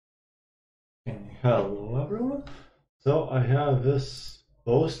Hello everyone. So I have this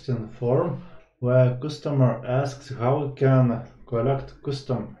posting form where customer asks how we can collect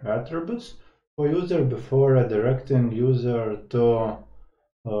custom attributes for user before redirecting user to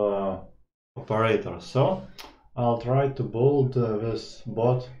operator. So I'll try to build this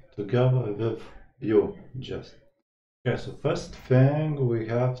bot together with you just. Okay, so first thing we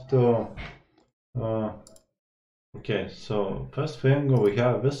have to okay, so first thing we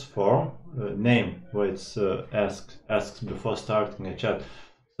have this form name where it's asks before starting a chat.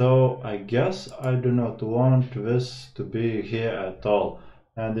 So I guess I do not want this to be here at all,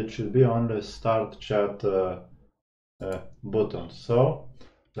 and it should be only start chat button. So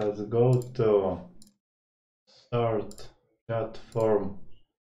let's go to start chat form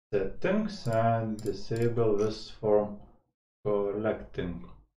settings and disable this form collecting.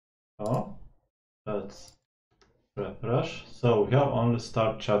 Oh, that's refresh. So we have only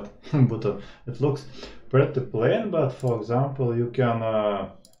start chat button. It looks pretty plain, but for example you can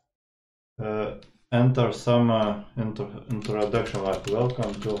enter some introduction like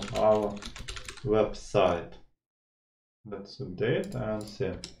welcome to our website. Let's update and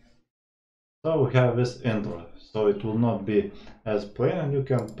see. So we have this intro, so it will not be as plain, and you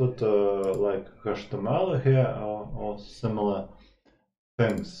can put like HTML here or similar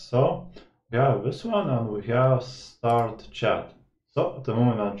things. So we have this one and we have start chat. So at the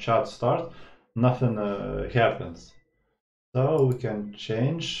moment when chat starts, nothing happens. So we can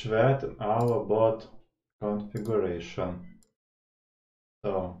change that in our bot configuration.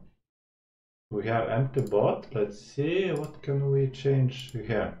 So we have empty bot. Let's see what can we change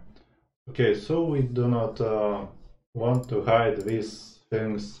here. Okay, so we do not want to hide these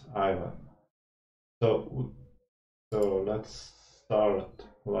things either. So let's start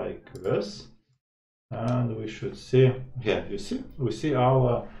like this, and we should see here. You see, we see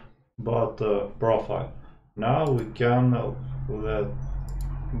our bot profile. Now we can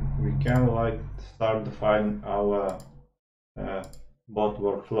like start define our bot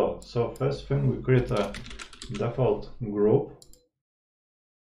workflow. So first thing, we create a default group.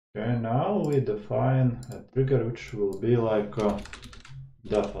 Okay, now we define a trigger which will be like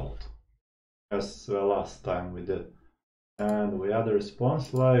default as the last time we did, and we add a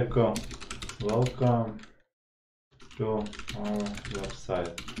response like welcome to our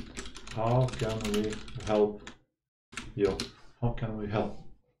website. How can we help you? How can we help?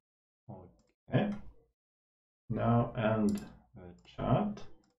 Okay, now end chat,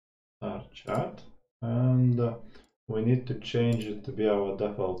 start chat, and we need to change it to be our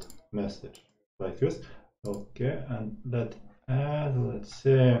default message like this. Okay, and let's add, let's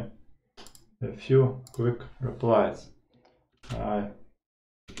say, a few quick replies. I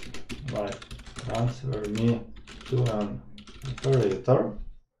like transfer me to an operator,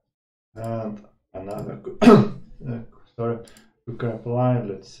 and another quick reply,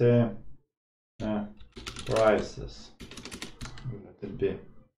 let's say prices, let it be.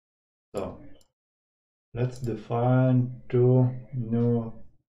 So let's define two new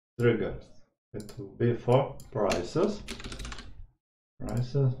triggers. It will be for prices.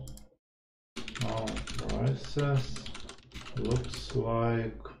 Prices looks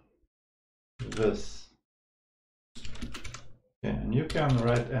like this. Okay, and you can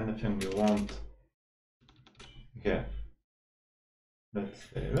write anything you want here. Let's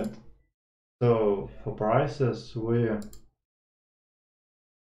save it. So for prices we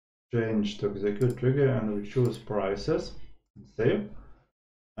change to execute trigger and we choose prices and save.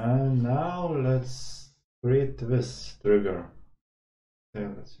 And now let's create this trigger. Okay,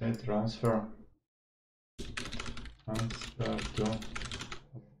 let's say transfer to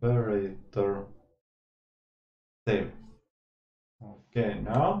operator, save. Okay,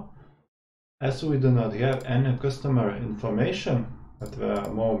 now as we do not have any customer information at the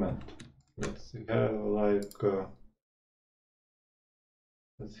moment, let's have like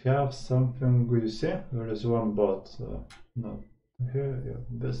let's have something. You see there is one bot, not here, yeah,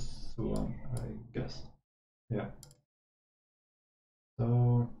 this one I guess, yeah.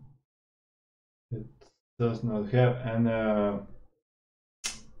 So it does not have any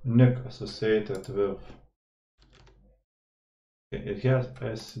nick associated with. It has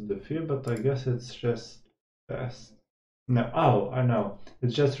SDF, but I guess it's just past. No, oh, I know. It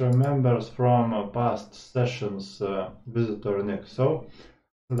just remembers from past sessions visitor nick. So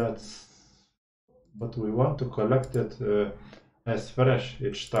but we want to collect it as fresh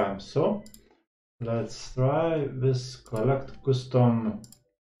each time. So let's try this collect custom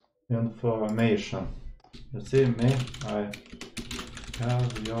information. Let's say may I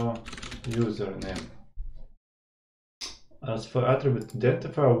have your username. as for attribute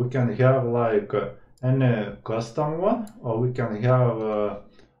identifier, we can have like any custom one, or we can have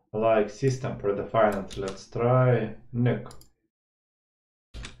like system predefined. Let's try Nick.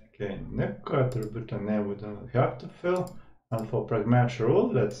 Okay, Nick attribute name we don't have to fill. And for pragmatic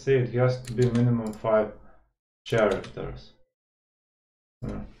rule, let's say it has to be minimum 5 characters.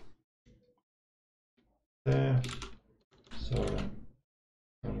 Sorry.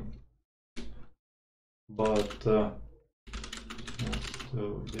 But has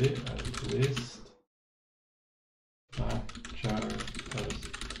to be at least 5 characters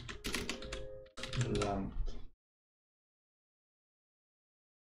length.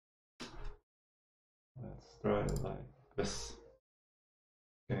 Let's try like this.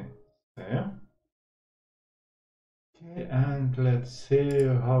 Okay, there. Okay, and let's see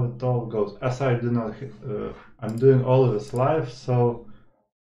how it all goes. As I do not, I'm doing all of this live, so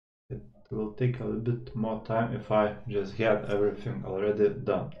it will take a little bit more time if I just had everything already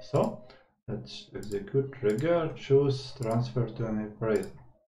done. So let's execute trigger, choose transfer to an operator.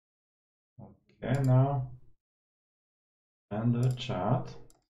 Okay, now and the chat,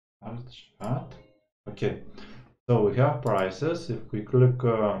 start chat. Okay, so we have prices. If we click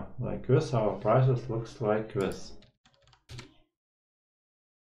like this, our prices looks like this.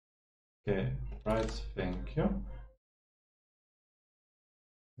 Okay, price, thank you.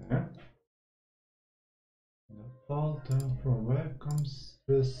 Okay. Default, and from where comes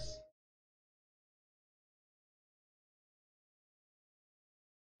this?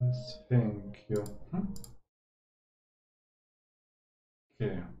 This thank you.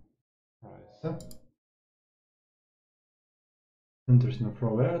 Okay, price. Interesting.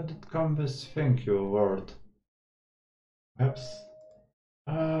 From where did come this thank you word? Perhaps.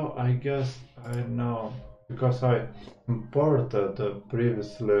 Oh, I guess I know, because I imported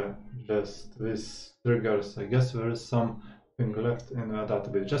previously just these triggers. I guess there is something left in the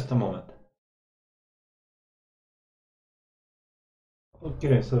database. Just a moment.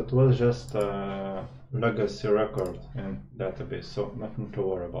 Okay, so it was just a legacy record in database, so nothing to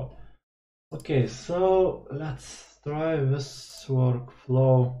worry about. Okay, so let's try this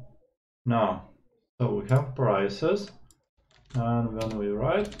workflow now. So we have prices. And when we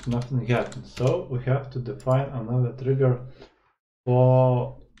write, nothing happens. So we have to define another trigger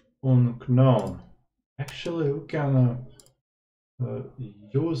for unknown. Actually, we can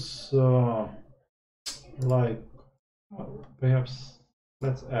use like perhaps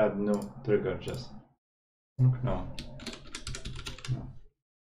let's add new trigger, just unknown.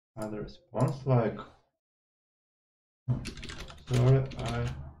 Add a response like sorry, I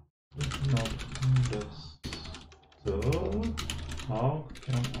did not understand. How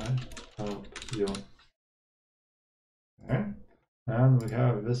can I help you? Okay. And we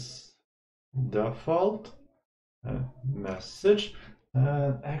have this default message,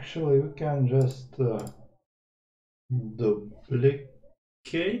 and actually we can just duplicate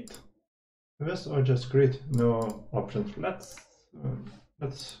this or just create new options.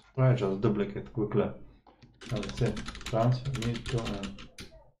 Let's try just duplicate quickly. Let's say transfer me to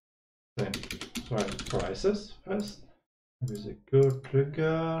try prices first. Execute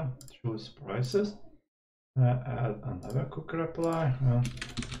trigger, choose prices, add another quick reply and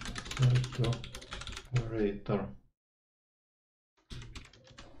set to operator.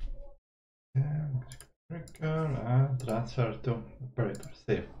 Trigger and transfer to operator.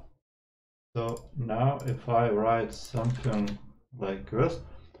 Save. So now if I write something like this,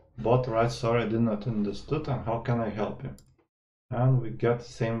 bot writes sorry I did not understood and how can I help you? And we get the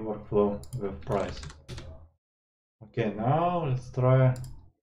same workflow with prices. Okay, now let's try.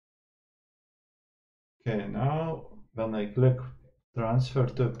 Okay, now when I click transfer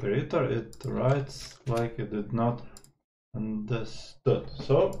to operator, it writes like it did not understood.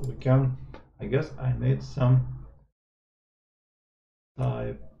 So we can, I guess I made some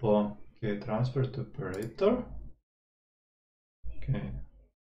typo. Okay, transfer to operator. Okay,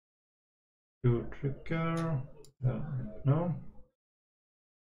 do trigger. No.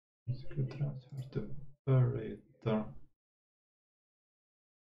 Let's go transfer to operator.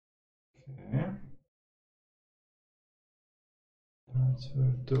 Okay. Transfer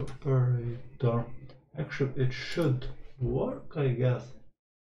to operator. Actually, it should work, I guess.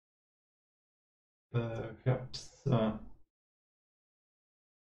 Perhaps.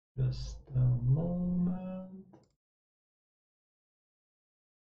 Just a moment.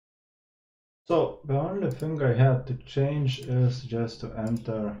 So the only thing I had to change is just to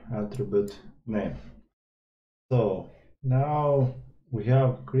enter attribute name. So now we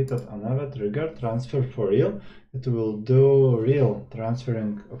have created another trigger, transfer for real. It will do real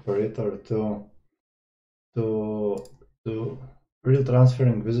transferring operator to to real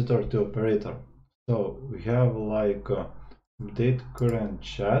transferring visitor to operator. So we have like update current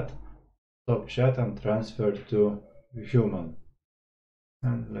chat, stop chat, and transfer to human.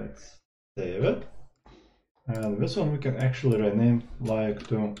 And let's save it. And this one we can actually rename like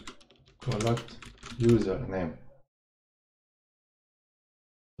to collect username.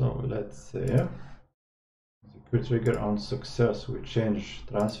 So let's say secure trigger on success, we change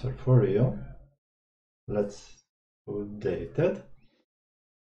transfer for real. Let's update it.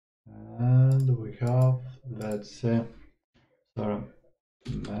 And we have, let's say, sorry,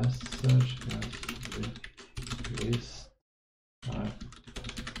 message has been released.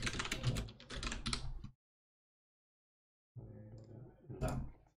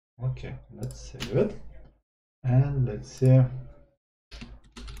 Okay, let's save it. And let's see.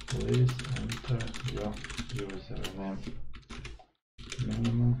 Please enter your username.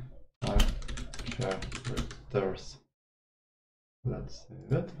 Minimum 5 characters. Let's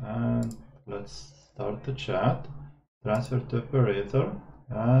save it and let's start the chat. Transfer to operator,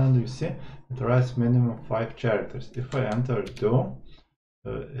 and you see it writes minimum 5 characters. If I enter 2,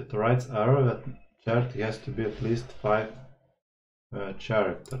 it writes error that chat has to be at least 5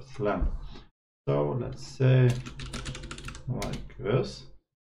 characters length. So let's say like this.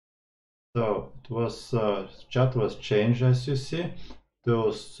 So it was chat was changed, as you see,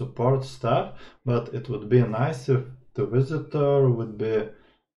 to support staff, but it would be nice if the visitor would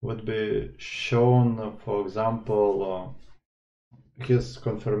be shown, for example, his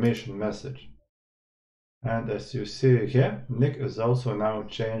confirmation message. And as you see here, nick is also now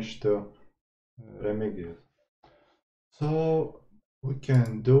changed to Remigius. So we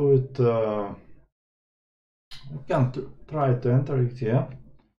can do it. We can try to enter it here.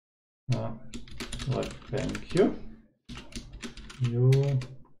 Like thank you. You were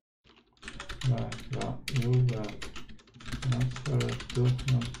transferred to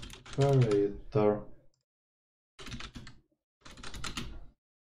operator.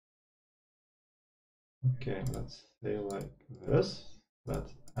 Okay, let's say like this.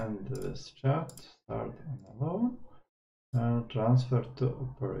 Let's end this chat. Start another one and transfer to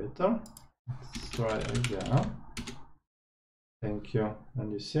operator. Let's try again. Thank you.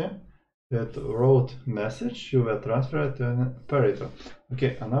 And you see that wrote message, you were transferred to an operator.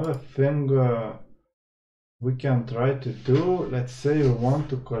 Okay, another thing we can try to do, let's say you want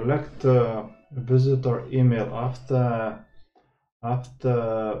to collect visitor email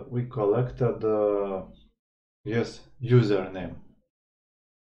after we collected yes, username.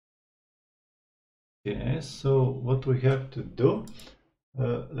 Okay, so what we have to do,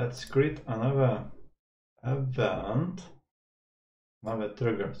 let's create another event, another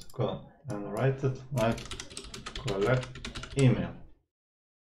triggers column, and write it like collect email.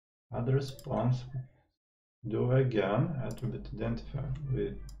 Add response, do again, attribute identifier,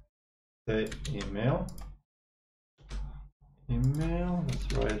 we say email,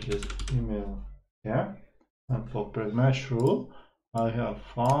 let's write just email here. And for pragmesh rule, I have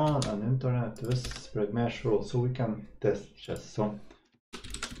found on internet this pragmesh rule, so we can test just so.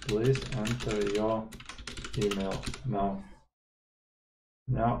 Please enter your email now.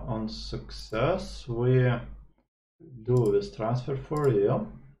 Now on success, we do this transfer for real,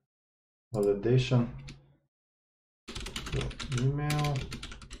 validation to email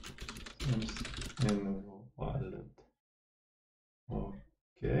invalid.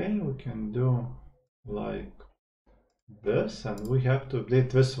 Okay, we can do like this, and we have to update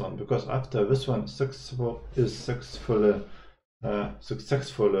this one because after this one successfully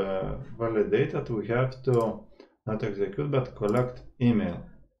validated, we have to not execute but collect email.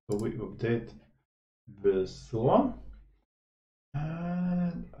 So we update this one,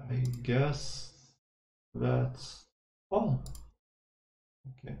 and I guess that's all.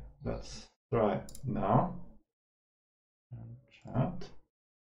 Okay, let's try now. And chat,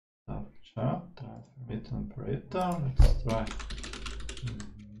 chat, transfer it to operator. Let's try.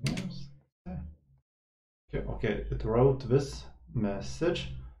 Okay, it wrote this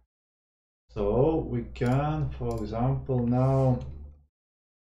message. So we can, for example, now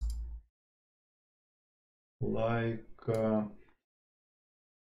like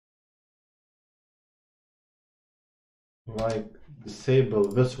disable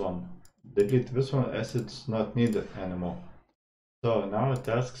this one, delete this one as it's not needed anymore. So now it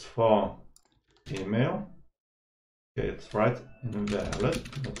asks for email. Okay, it's right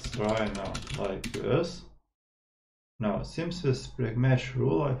invalid. Let's try now like this. Now, since this pragmesh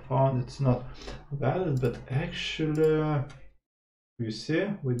rule, I found it's not valid, but actually, you see,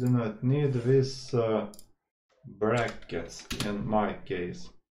 we do not need these brackets in my case.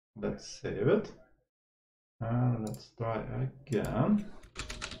 Let's save it. And let's try again.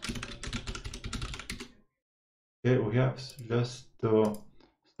 Okay, we have just to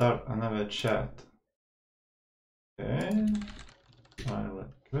start another chat. Okay, I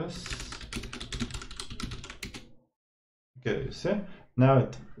like this. Okay, you see, now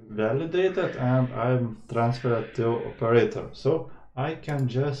it validated and I'm transferred to operator. So I can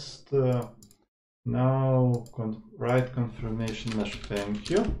just now write confirmation message. Thank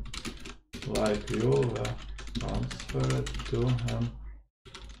you. Like you were transferred to an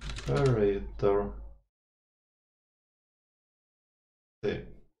operator.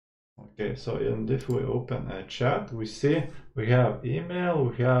 Okay, so and if we open a chat, we see we have email,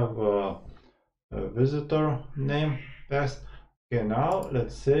 we have a visitor name test. Okay, now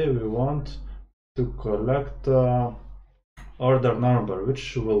let's say we want to collect order number,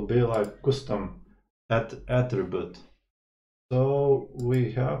 which will be like custom attribute. So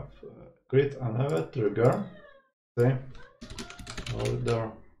we have create another trigger, say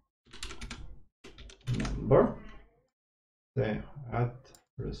order number, say add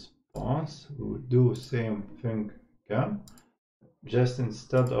response. We do same thing again. Just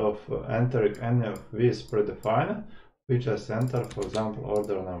instead of entering any of these predefined, we just enter, for example,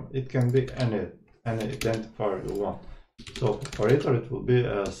 order number. It can be any identifier you want. So for operator it will be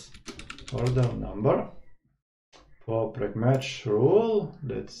as order number. For pragmatch rule,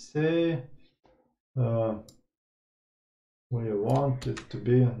 let's say we want it to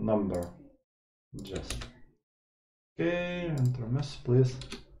be number. Just okay, enter message please.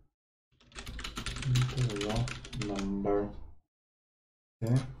 Enter your number.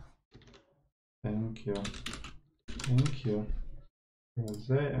 Okay, thank you.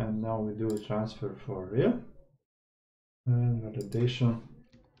 And now we do a transfer for real. And validation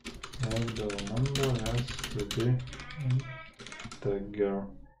of the number has to be integer.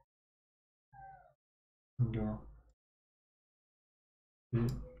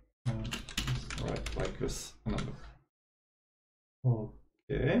 Right, like this number.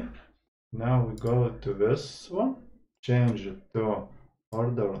 Okay, now we go to this one, change it to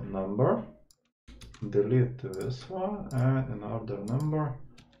order number, delete this one, and in order number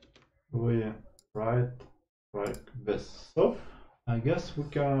we write like this. So I guess we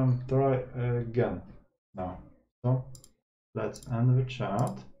can try again now. So let's end the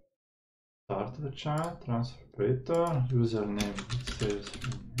chat, start the chat, transfer operator, username says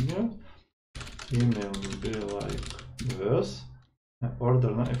here, email will be like this, and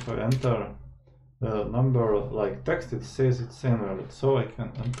order, if I enter the number like text, it says it's invalid, so I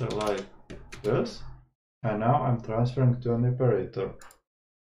can enter like this, and now I'm transferring to an operator.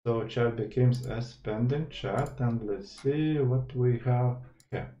 So chat becomes as pending chat, and let's see what we have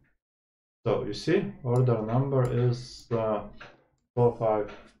here. So you see, order number is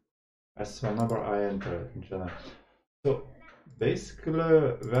 45 as the number I entered in general. So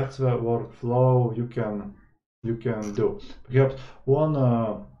basically that's the workflow you can do. Perhaps one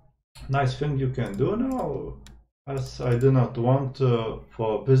nice thing you can do now, as I do not want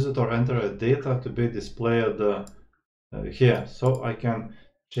for visitor entered data to be displayed here, so I can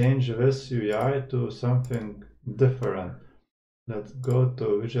change this UI to something different. Let's go to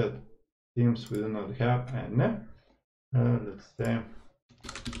widget themes we do not have any. Let's say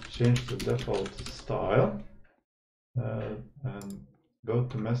change the default style and go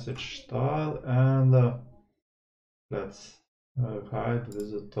to message style, and let's hide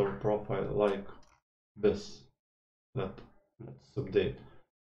visitor profile like this. Let's update.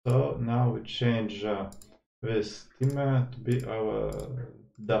 So now we change this theme to be our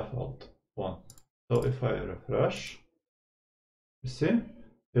default one. So if I refresh, you see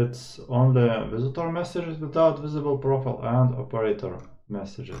it's only visitor messages without visible profile and operator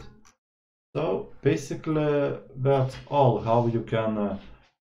messages. So basically that's all how you can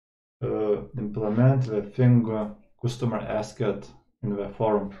implement the thing customer asked in the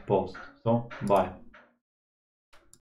forum post. So bye.